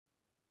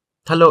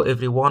Hello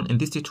everyone, in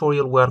this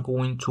tutorial we are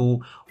going to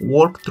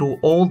work through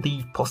all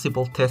the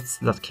possible tests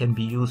that can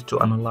be used to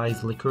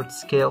analyze Likert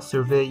scale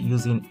survey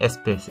using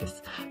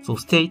spaces. So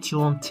stay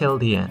tuned till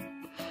the end.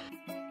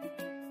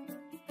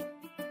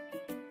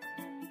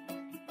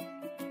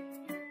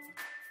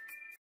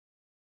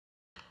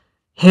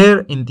 Here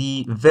in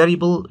the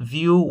variable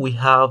view, we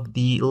have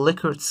the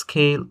Likert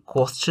scale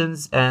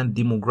questions and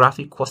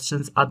demographic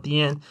questions at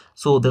the end.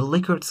 So the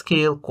Likert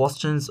scale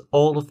questions,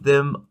 all of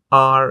them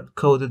are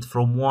coded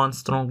from 1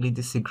 strongly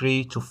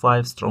disagree to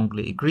 5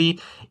 strongly agree.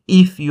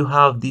 If you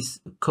have this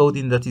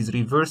coding that is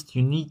reversed,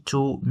 you need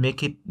to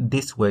make it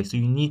this way. So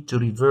you need to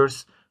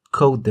reverse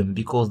code them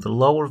because the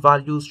lower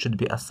values should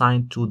be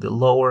assigned to the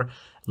lower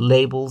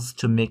labels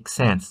to make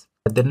sense.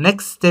 The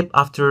next step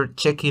after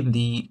checking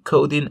the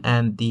coding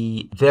and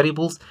the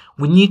variables,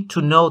 we need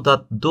to know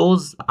that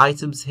those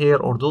items here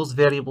or those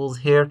variables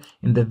here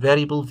in the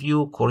variable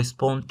view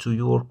correspond to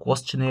your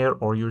questionnaire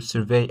or your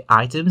survey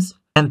items.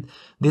 And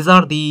these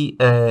are the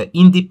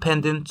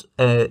independent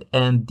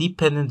and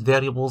dependent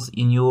variables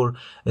in your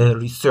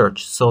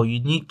research. So you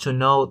need to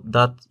know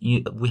that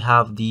we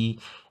have the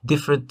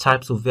different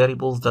types of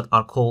variables that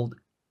are called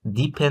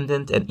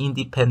dependent and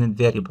independent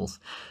variables.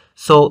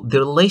 So the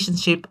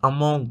relationship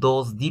among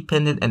those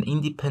dependent and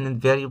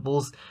independent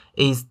variables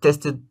is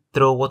tested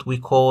through what we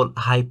call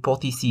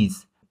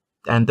hypotheses.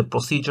 And the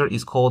procedure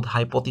is called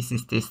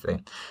hypothesis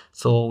testing.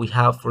 So we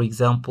have, for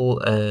example,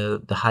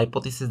 the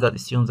hypothesis that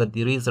assumes that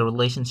there is a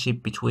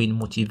relationship between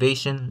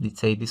motivation, let's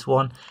say this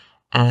one,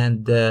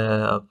 and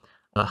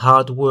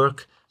hard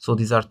work. So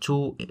these are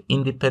two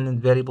independent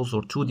variables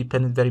or two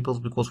dependent variables,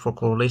 because for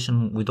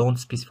correlation, we don't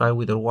specify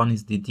whether one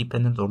is the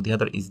dependent or the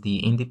other is the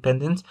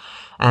independent.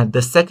 And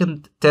the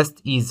second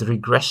test is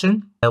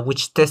regression,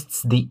 which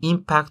tests the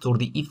impact or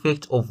the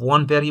effect of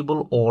one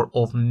variable or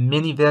of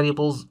many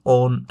variables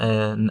on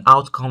an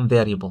outcome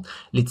variable.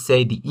 Let's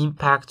say the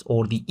impact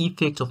or the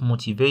effect of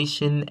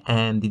motivation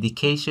and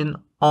dedication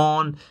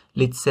on,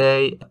 let's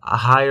say, a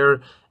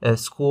higher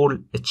school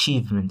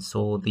achievement.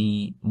 So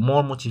the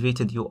more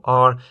motivated you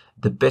are,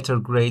 the better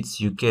grades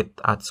you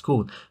get at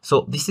school.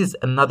 So this is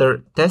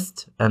another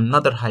test,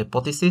 another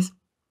hypothesis.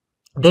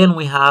 Then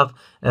we have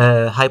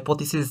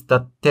hypotheses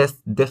that test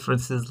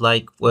differences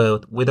like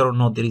whether or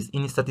not there is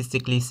any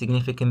statistically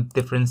significant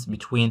difference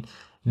between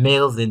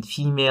males and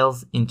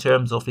females in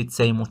terms of, let's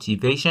say,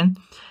 motivation.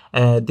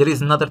 There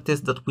is another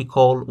test that we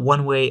call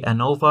one-way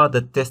ANOVA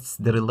that tests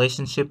the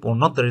relationship, or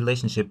not the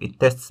relationship,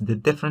 it tests the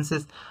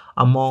differences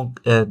among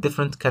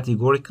different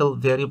categorical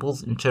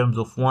variables in terms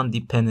of one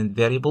dependent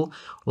variable,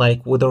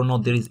 like whether or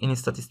not there is any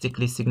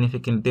statistically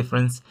significant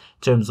difference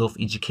in terms of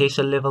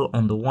education level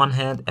on the one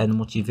hand and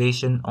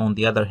motivation on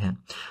the other hand.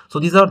 So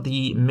these are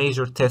the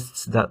major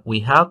tests that we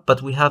have,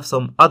 but we have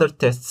some other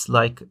tests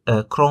like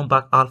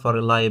Cronbach alpha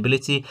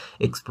reliability,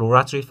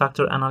 exploratory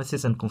factor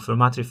analysis, and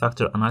confirmatory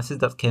factor analysis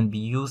that can be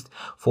used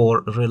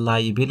for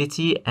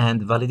reliability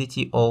and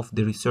validity of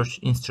the research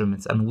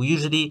instruments. And we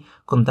usually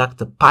conduct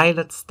a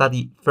pilot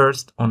study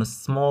first on a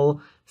small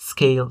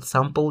scale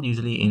sample,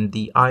 usually in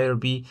the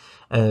IRB,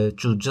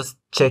 to just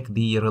check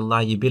the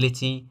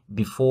reliability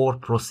before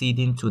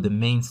proceeding to the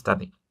main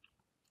study.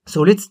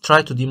 So let's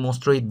try to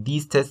demonstrate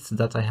these tests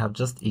that I have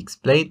just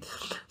explained.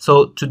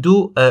 So to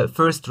do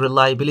first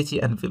reliability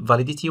and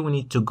validity, we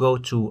need to go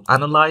to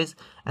analyze,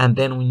 and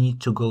then we need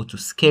to go to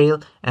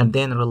scale, and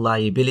then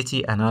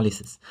reliability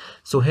analysis.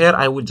 So here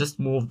I will just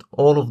move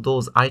all of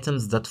those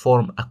items that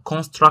form a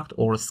construct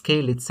or a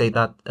scale. Let's say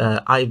that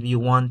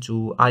IV1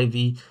 to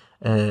IV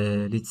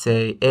let's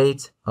say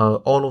 8,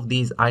 all of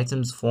these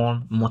items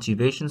form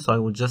motivation. So I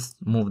will just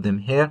move them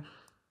here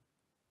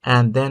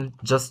and then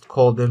just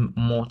call them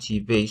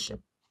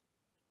motivation.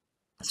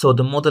 So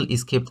the model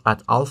is kept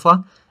at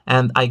alpha,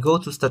 and I go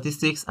to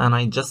statistics and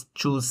I just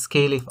choose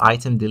scale if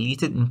item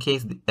deleted in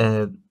case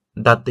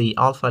that the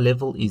alpha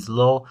level is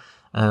low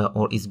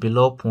or is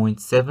below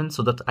 0.7,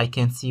 so that I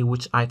can see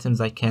which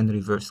items I can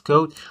reverse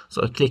code.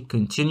 So I click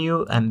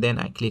continue and then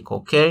I click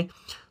OK.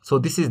 So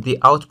this is the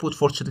output.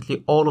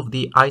 Fortunately, all of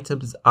the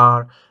items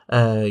are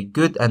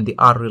good and they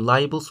are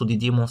reliable, so they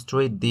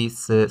demonstrate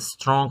this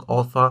strong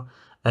alpha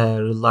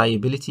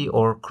reliability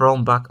or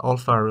Cronbach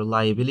alpha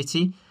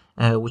reliability,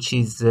 which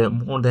is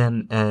more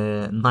than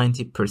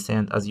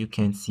 90%, as you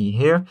can see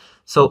here.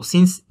 So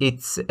since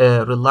it's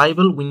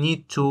reliable, we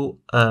need to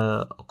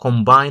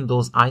combine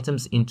those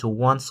items into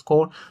one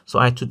score. So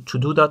to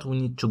do that, we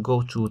need to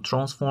go to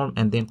transform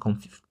and then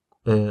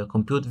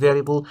compute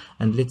variable,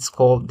 and let's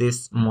call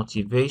this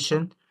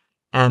motivation.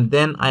 And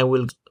then I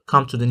will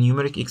come to the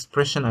numeric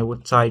expression. I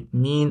would type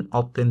mean,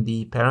 open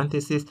the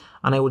parentheses,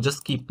 and I will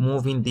just keep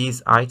moving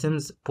these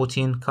items,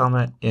 putting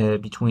comma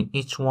between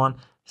each one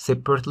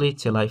separately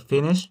till I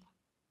finish.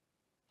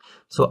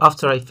 So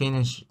after I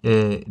finish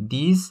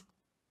these,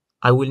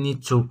 I will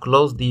need to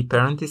close the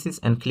parentheses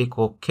and click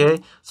OK.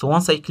 So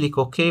once I click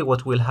OK,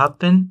 what will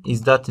happen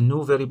is that a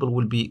new variable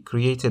will be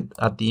created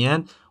at the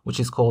end, which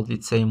is called,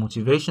 let's say,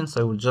 motivation.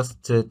 So I will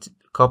just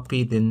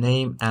copy the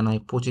name and I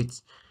put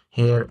it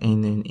here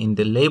in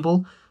the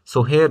label.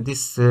 So here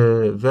this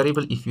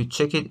variable, if you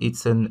check it,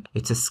 it's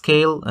a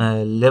scale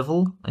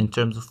level in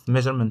terms of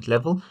measurement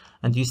level,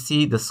 and you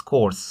see the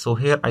scores. So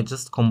here I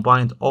just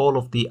combined all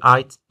of the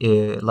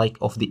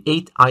of the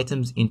 8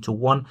 items into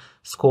one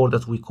score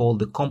that we call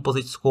the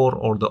composite score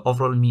or the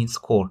overall mean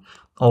score,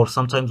 or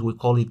sometimes we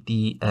call it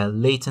the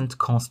latent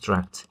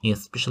construct,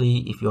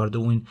 especially if you are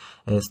doing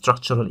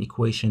structural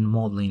equation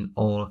modeling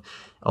or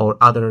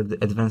other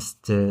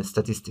advanced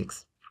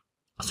statistics.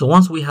 So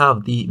once we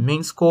have the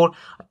main score,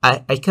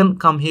 I can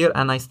come here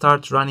and I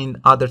start running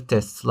other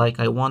tests. Like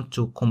I want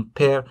to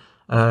compare,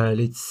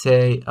 let's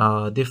say,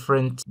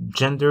 different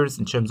genders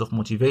in terms of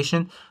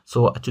motivation.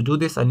 So to do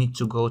this, I need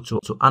to go to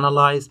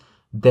analyze,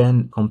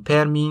 then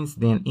compare means,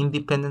 then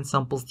independent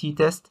samples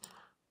t-test,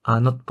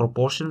 not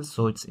proportions,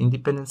 so it's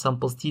independent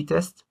samples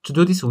t-test. To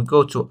do this, we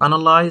go to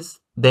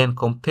analyze, then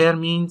compare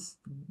means,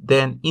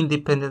 then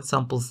independent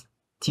samples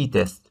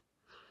t-test.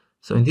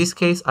 So in this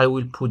case, I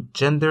will put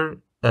gender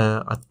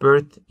at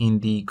birth in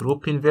the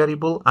grouping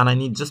variable, and I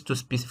need just to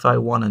specify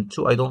 1 and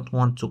 2. I don't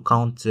want to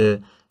count,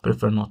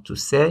 prefer not to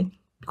say,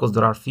 because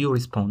there are few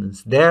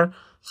respondents there.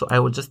 So I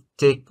will just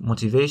take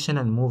motivation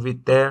and move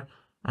it there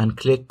and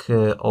click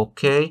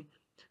OK.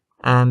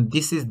 And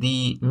this is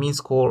the mean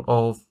score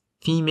of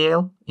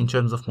female in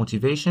terms of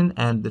motivation,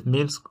 and the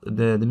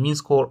mean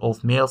score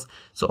of males.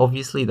 So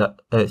obviously the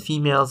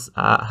females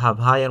have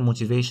higher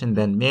motivation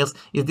than males.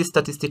 Is this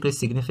statistically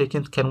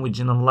significant? Can we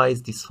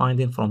generalize this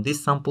finding from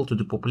this sample to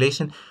the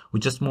population?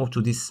 We just move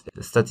to this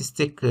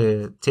statistic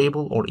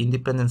table or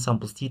independent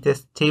samples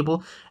t-test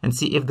table and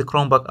see if the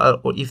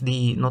Cronbach or if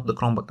the not the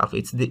Cronbach alpha,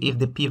 it's if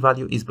the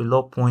p-value is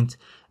below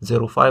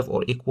 0.05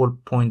 or equal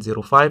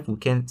 0.05, we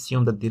can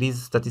assume that there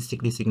is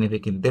statistically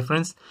significant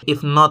difference.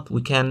 If not,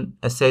 we can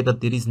say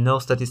that there is no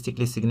statistically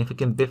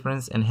significant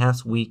difference, and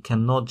hence we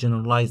cannot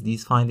generalize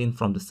these findings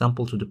from the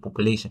sample to the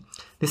population.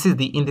 This is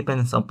the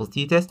independent sample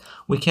t-test.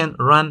 We can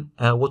run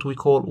what we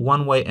call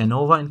one-way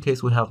ANOVA in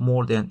case we have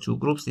more than 2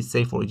 groups. Let's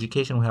say for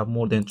education we have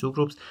more than 2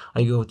 groups.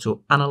 I go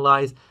to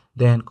analyze,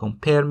 then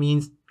compare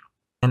means,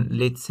 and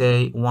let's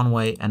say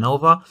one-way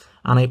ANOVA,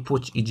 and I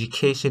put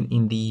education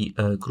in the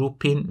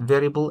grouping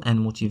variable and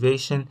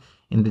motivation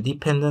in the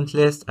dependent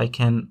list. I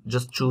can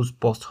just choose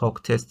post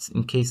hoc tests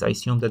in case I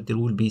assume that there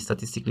will be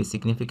statistically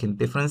significant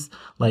difference,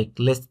 like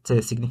less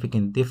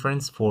significant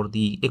difference for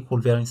the equal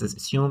variance is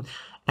assumed,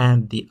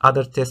 and the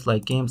other tests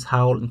like games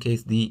howl in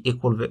case the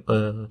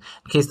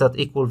that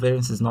equal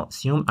variance is not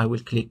assumed. I will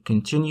click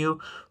continue.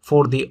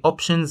 For the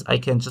options, I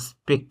can just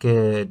pick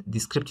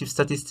descriptive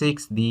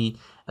statistics, the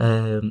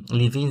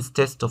Levene's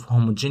test of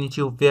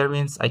homogeneity of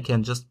variance. I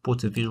can just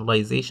put a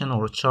visualization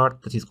or a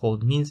chart that is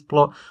called means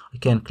plot. I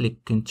can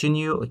click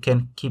continue. I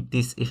can keep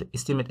this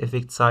estimate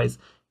effect size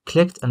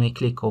clicked, and I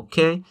click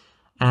OK,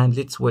 and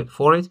let's wait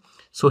for it.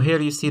 So here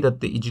you see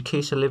that the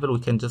education level, we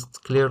can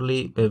just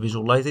clearly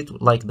visualize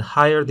it. Like the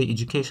higher the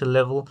education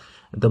level,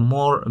 the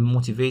more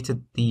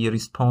motivated the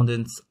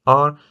respondents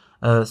are.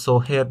 So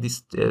here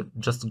this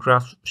just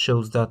graph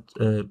shows that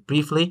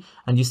briefly,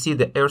 and you see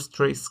the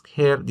asterisk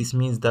here. This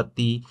means that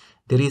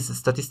there is a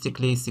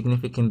statistically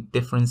significant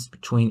difference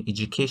between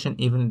education.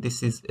 Even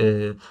this is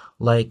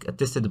like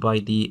attested by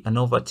the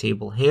ANOVA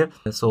table here.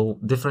 So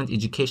different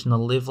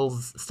educational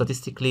levels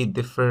statistically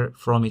differ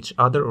from each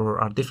other, or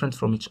are different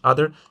from each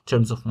other in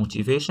terms of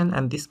motivation,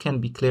 and this can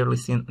be clearly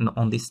seen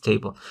on this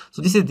table.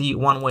 So this is the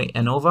one-way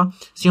ANOVA.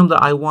 Assume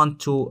that I want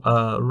to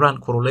run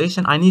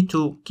correlation. I need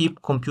to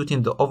keep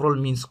computing the overall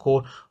mean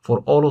score for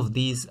all of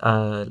these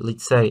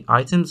let's say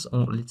items.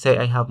 Let's say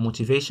I have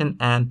motivation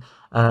and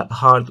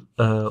hard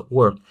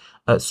work.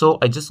 So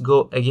I just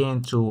go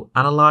again to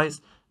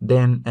analyze,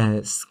 then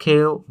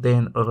scale,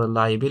 then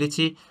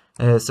reliability.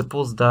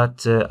 Suppose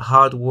that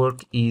hard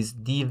work is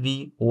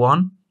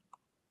DV1.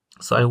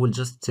 So I will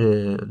just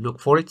look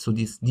for it. So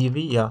this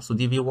DV, yeah, so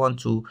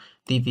DV1 to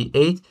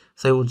DV8.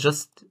 So I will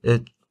just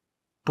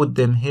put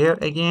them here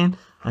again,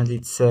 and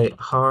let's say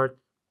hard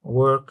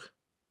work,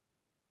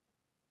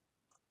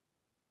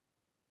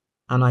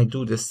 and I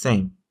do the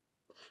same.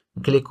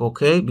 Click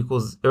OK,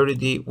 because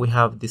already we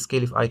have the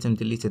scale if item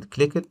deleted.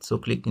 Click it. So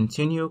click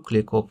continue,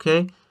 click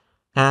OK,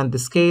 and the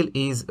scale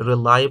is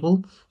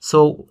reliable.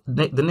 So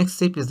the next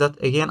step is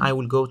that again I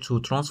will go to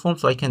transform,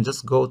 so I can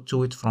just go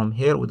to it from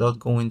here without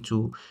going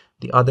to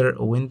the other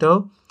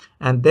window,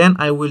 and then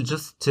I will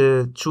just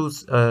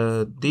choose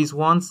these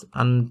ones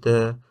and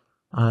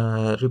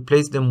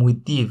replace them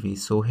with DV.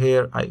 So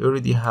here I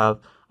already have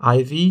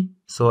IV,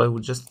 so I will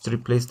just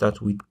replace that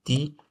with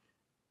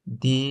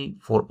D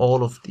for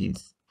all of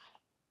these.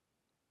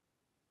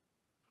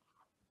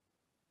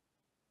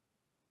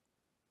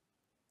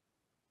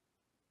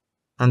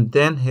 And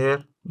then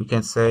here we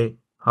can say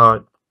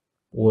hard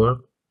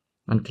work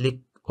and click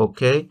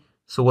OK.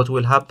 So what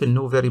will happen,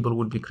 new variable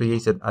will be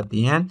created at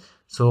the end.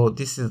 So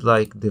this is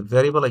like the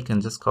variable. I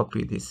can just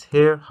copy this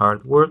here,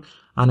 hard work,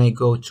 and I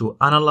go to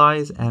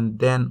analyze, and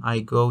then I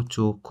go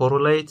to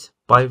correlate,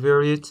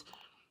 bivariate,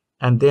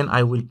 and then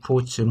I will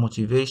put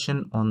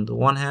motivation on the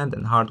one hand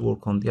and hard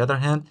work on the other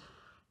hand.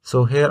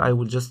 So here I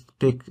will just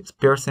pick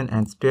Pearson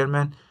and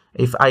Spearman,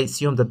 If I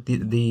assume that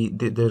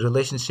the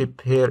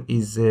relationship here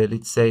is,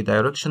 let's say,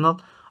 directional,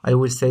 I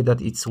will say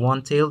that it's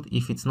one-tailed.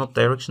 If it's not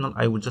directional,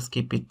 I will just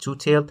keep it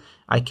two-tailed.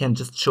 I can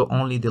just show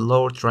only the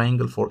lower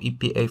triangle for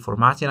EPA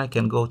formatting. I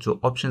can go to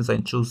options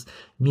and choose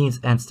means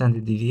and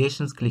standard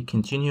deviations, click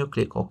continue,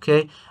 click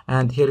OK,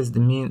 and here is the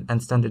mean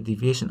and standard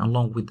deviation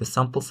along with the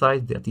sample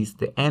size, that is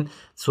the n.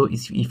 So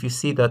if you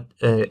see that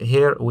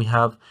here we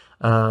have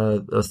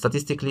a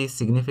statistically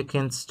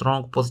significant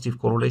strong positive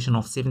correlation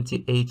of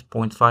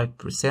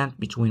 78.5%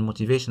 between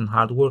motivation and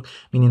hard work,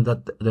 meaning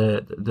that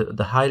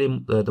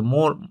the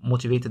more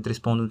motivated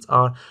respondents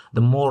are, the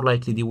more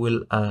likely they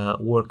will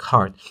work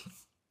hard.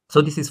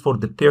 So this is for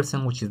the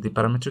Pearson, which is the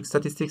parametric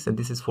statistics, and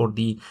this is for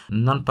the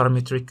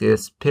non-parametric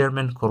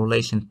Spearman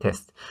correlation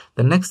test.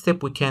 The next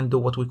step, we can do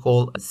what we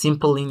call a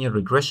simple linear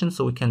regression.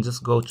 So we can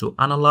just go to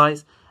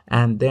analyze,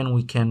 and then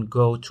we can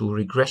go to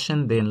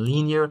regression, then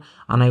linear,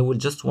 and I will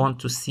just want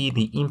to see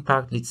the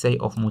impact, let's say,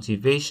 of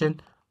motivation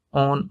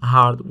on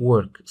hard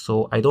work.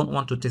 So I don't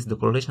want to test the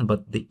correlation,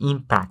 but the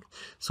impact.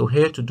 So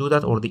here to do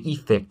that, or the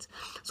effect.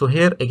 So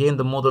here again,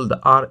 the model, the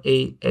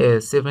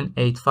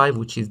RA785,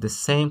 which is the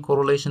same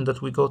correlation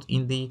that we got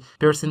in the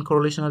Pearson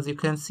correlation, as you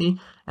can see.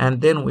 And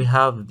then we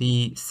have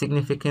the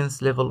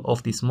significance level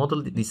of this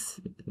model. This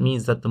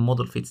means that the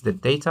model fits the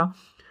data.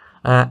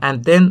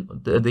 And then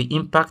the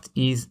impact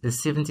is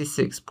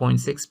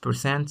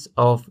 76.6%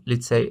 of,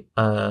 let's say,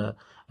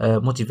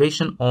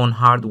 motivation on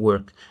hard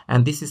work,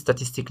 and this is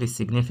statistically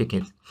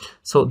significant.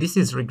 So this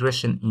is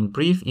regression in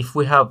brief. If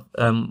we have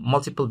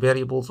multiple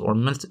variables or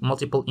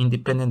multiple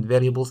independent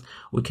variables,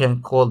 we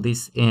can call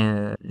this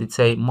let's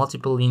say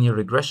multiple linear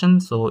regression.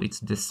 So it's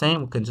the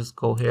same. We can just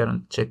go here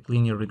and check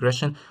linear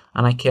regression,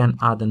 and I can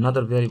add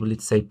another variable,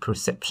 let's say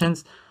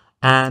perceptions,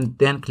 and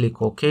then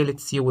click OK.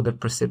 Let's see what the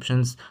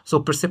perceptions. So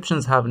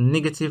perceptions have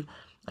negative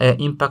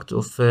impact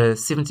of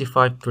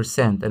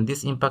 75%, and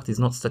this impact is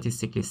not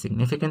statistically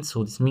significant.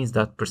 So this means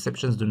that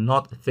perceptions do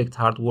not affect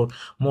hard work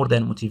more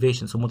than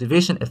motivation. So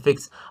motivation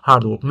affects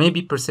hard work.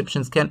 Maybe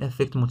perceptions can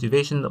affect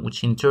motivation,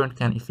 which in turn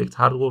can affect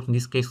hard work. In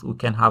this case, we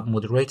can have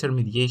moderator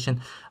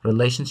mediation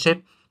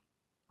relationship,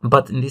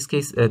 but in this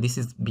case this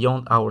is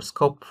beyond our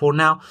scope for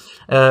now.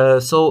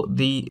 So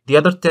the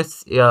other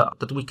test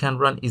that we can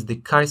run is the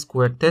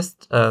chi-square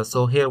test.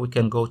 So here we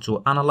can go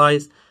to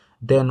analyze,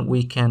 then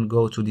we can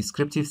go to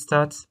descriptive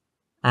stats,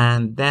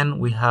 and then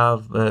we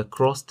have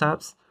cross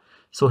tabs.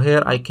 So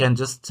here I can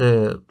just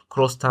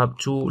cross tab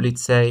two,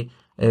 let's say,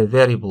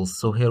 variables.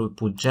 So here we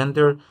put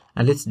gender,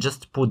 and let's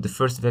just put the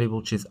first variable,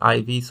 which is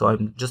IV. So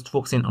I'm just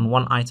focusing on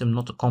one item,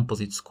 not a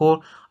composite score.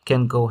 I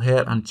can go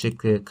here and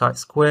check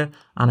chi-square,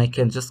 and I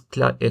can just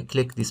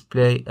click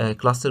display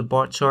cluster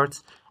bar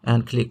charts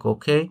and click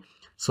OK.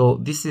 So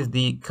this is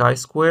the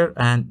chi-square,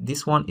 and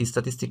this one is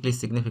statistically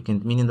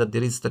significant, meaning that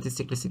there is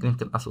statistically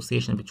significant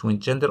association between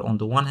gender on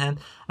the one hand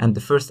and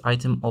the first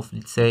item of,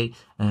 let's say,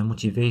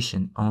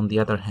 motivation on the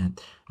other hand,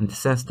 in the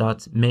sense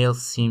that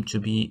males seem to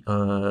be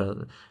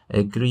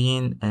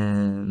agreeing,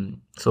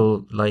 and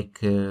so like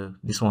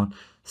this one,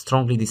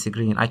 strongly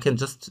disagreeing. I can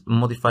just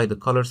modify the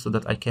colors so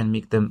that I can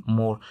make them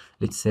more,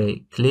 let's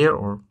say, clear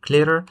or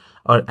clearer.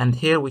 And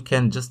here we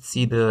can just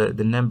see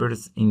the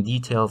numbers in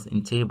details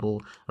in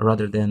table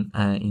rather than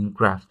in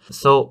graph.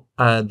 So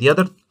the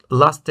other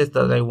last test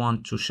that I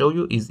want to show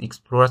you is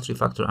exploratory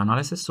factor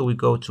analysis. So we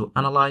go to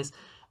analyze,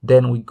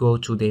 then we go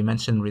to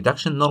dimension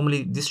reduction.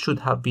 Normally this should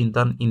have been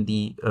done in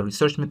the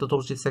research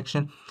methodology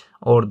section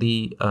or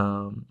the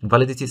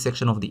validity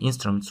section of the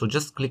instrument. So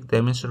just click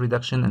dimension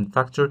reduction and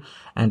factor,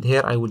 and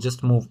here I will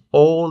just move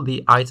all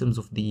the items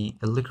of the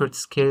Likert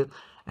scale,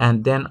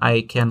 and then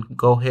I can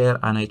go here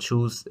and I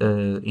choose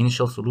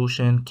initial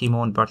solution,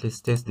 chemo and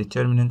Bartlett's test,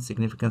 determinant,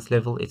 significance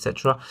level,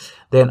 etc.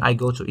 Then I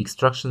go to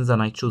extractions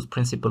and I choose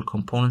principal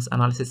components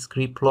analysis,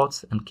 script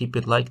plots, and keep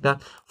it like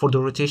that. For the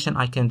rotation,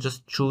 I can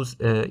just choose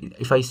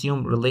if I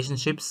assume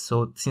relationships.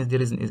 So since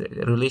there is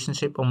a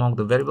relationship among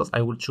the variables,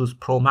 I will choose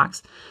Pro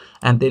Max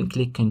and then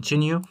click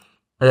continue.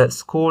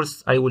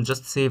 Scores I will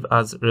just save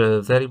as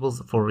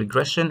variables for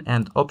regression,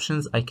 and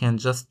options I can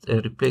just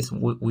replace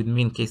with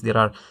me in case there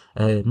are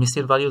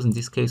missing values. In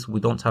this case we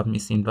don't have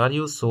missing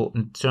values. So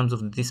in terms of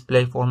the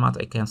display format,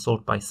 I can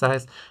sort by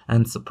size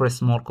and suppress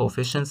small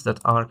coefficients that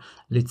are,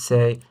 let's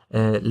say,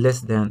 less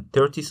than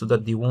 30, so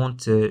that they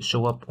won't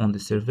show up on the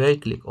survey.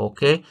 Click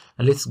OK,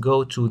 and let's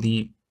go to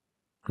these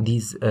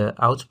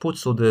outputs.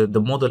 So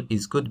the model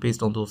is good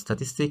based on those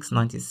statistics,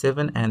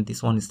 97, and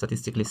this one is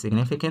statistically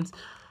significant.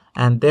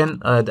 And then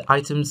the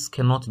items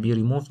cannot be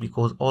removed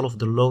because all of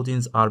the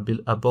loadings are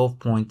above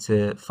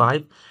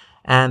 0.5,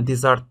 and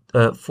these are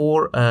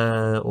 4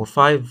 or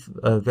 5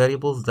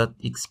 variables that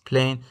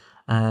explain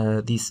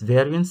this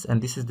variance.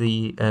 And this is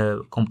the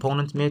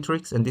component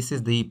matrix, and this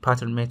is the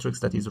pattern matrix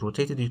that is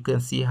rotated. You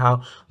can see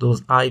how those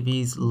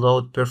IVs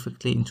load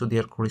perfectly into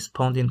their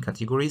corresponding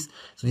categories.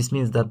 So this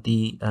means that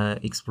the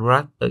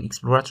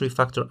exploratory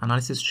factor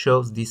analysis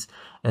shows this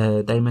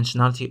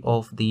dimensionality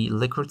of the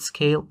Likert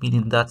scale,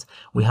 meaning that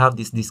we have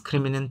this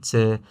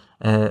discriminant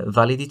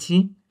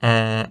validity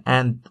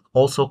and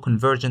also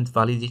convergent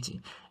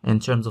validity in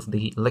terms of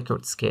the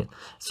Likert scale.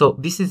 So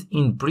this is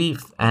in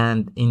brief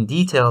and in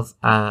details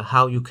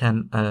how you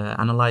can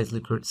analyze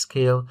Likert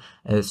scale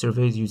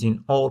surveys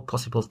using all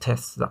possible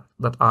tests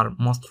that are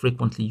most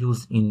frequently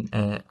used in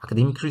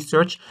academic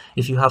research.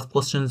 If you have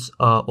questions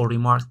or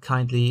remarks,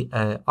 kindly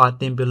add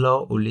them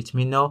below or let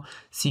me know.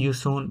 See you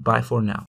soon. Bye for now.